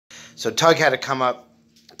So Tug had to come up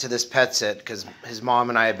to this pet sit because his mom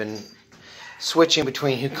and I have been switching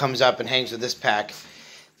between who comes up and hangs with this pack.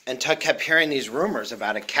 And Tug kept hearing these rumors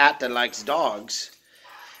about a cat that likes dogs.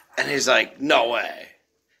 And he's like, no way.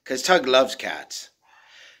 Because Tug loves cats.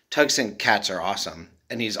 Tug thinks cats are awesome.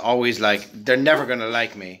 And he's always like, they're never going to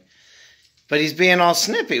like me. But he's being all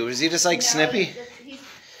snippy. Was he just like snippy?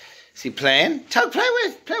 Is he playing? Tug, play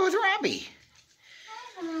with Raabi.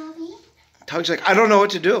 Tug's like, I don't know what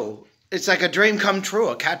to do. It's like a dream come true.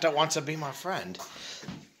 A cat that wants to be my friend.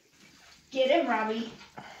 Get him, Raabi.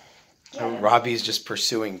 Raabi's just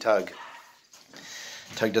pursuing Tug.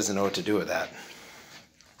 Tug doesn't know what to do with that.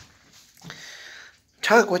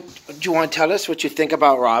 Tug, what do you want to tell us what you think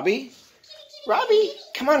about Raabi? Raabi,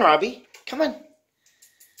 come on, Raabi. Come on.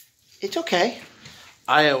 It's okay.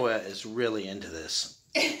 Iowa is really into this.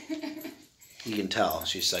 You can tell.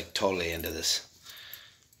 She's like totally into this.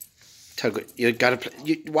 Tug, you gotta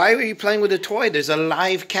play. Why are you playing with a toy? There's a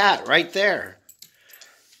live cat right there.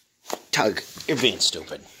 Tug, you're being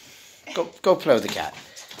stupid. Go play with the cat.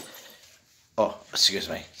 Oh, excuse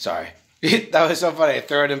me. Sorry. That was so funny. I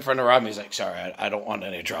threw it in front of Raabi. He's like, sorry, I don't want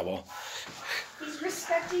any trouble. He's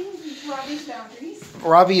respecting Raabi's boundaries.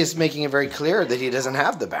 Raabi is making it very clear that he doesn't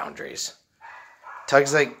have the boundaries. Tug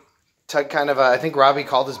kind of, I think Raabi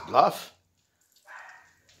called his bluff.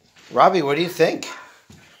 Raabi, what do you think?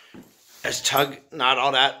 Is Tug not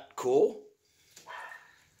all that cool?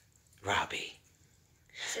 Raabi.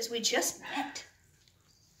 Says we just met.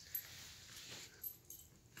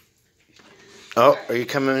 Oh, are you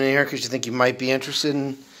coming in here because you think you might be interested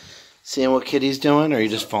in seeing what Kitty's doing, or are you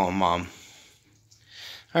just following Mom?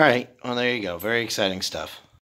 All right, well, there you go. Very exciting stuff.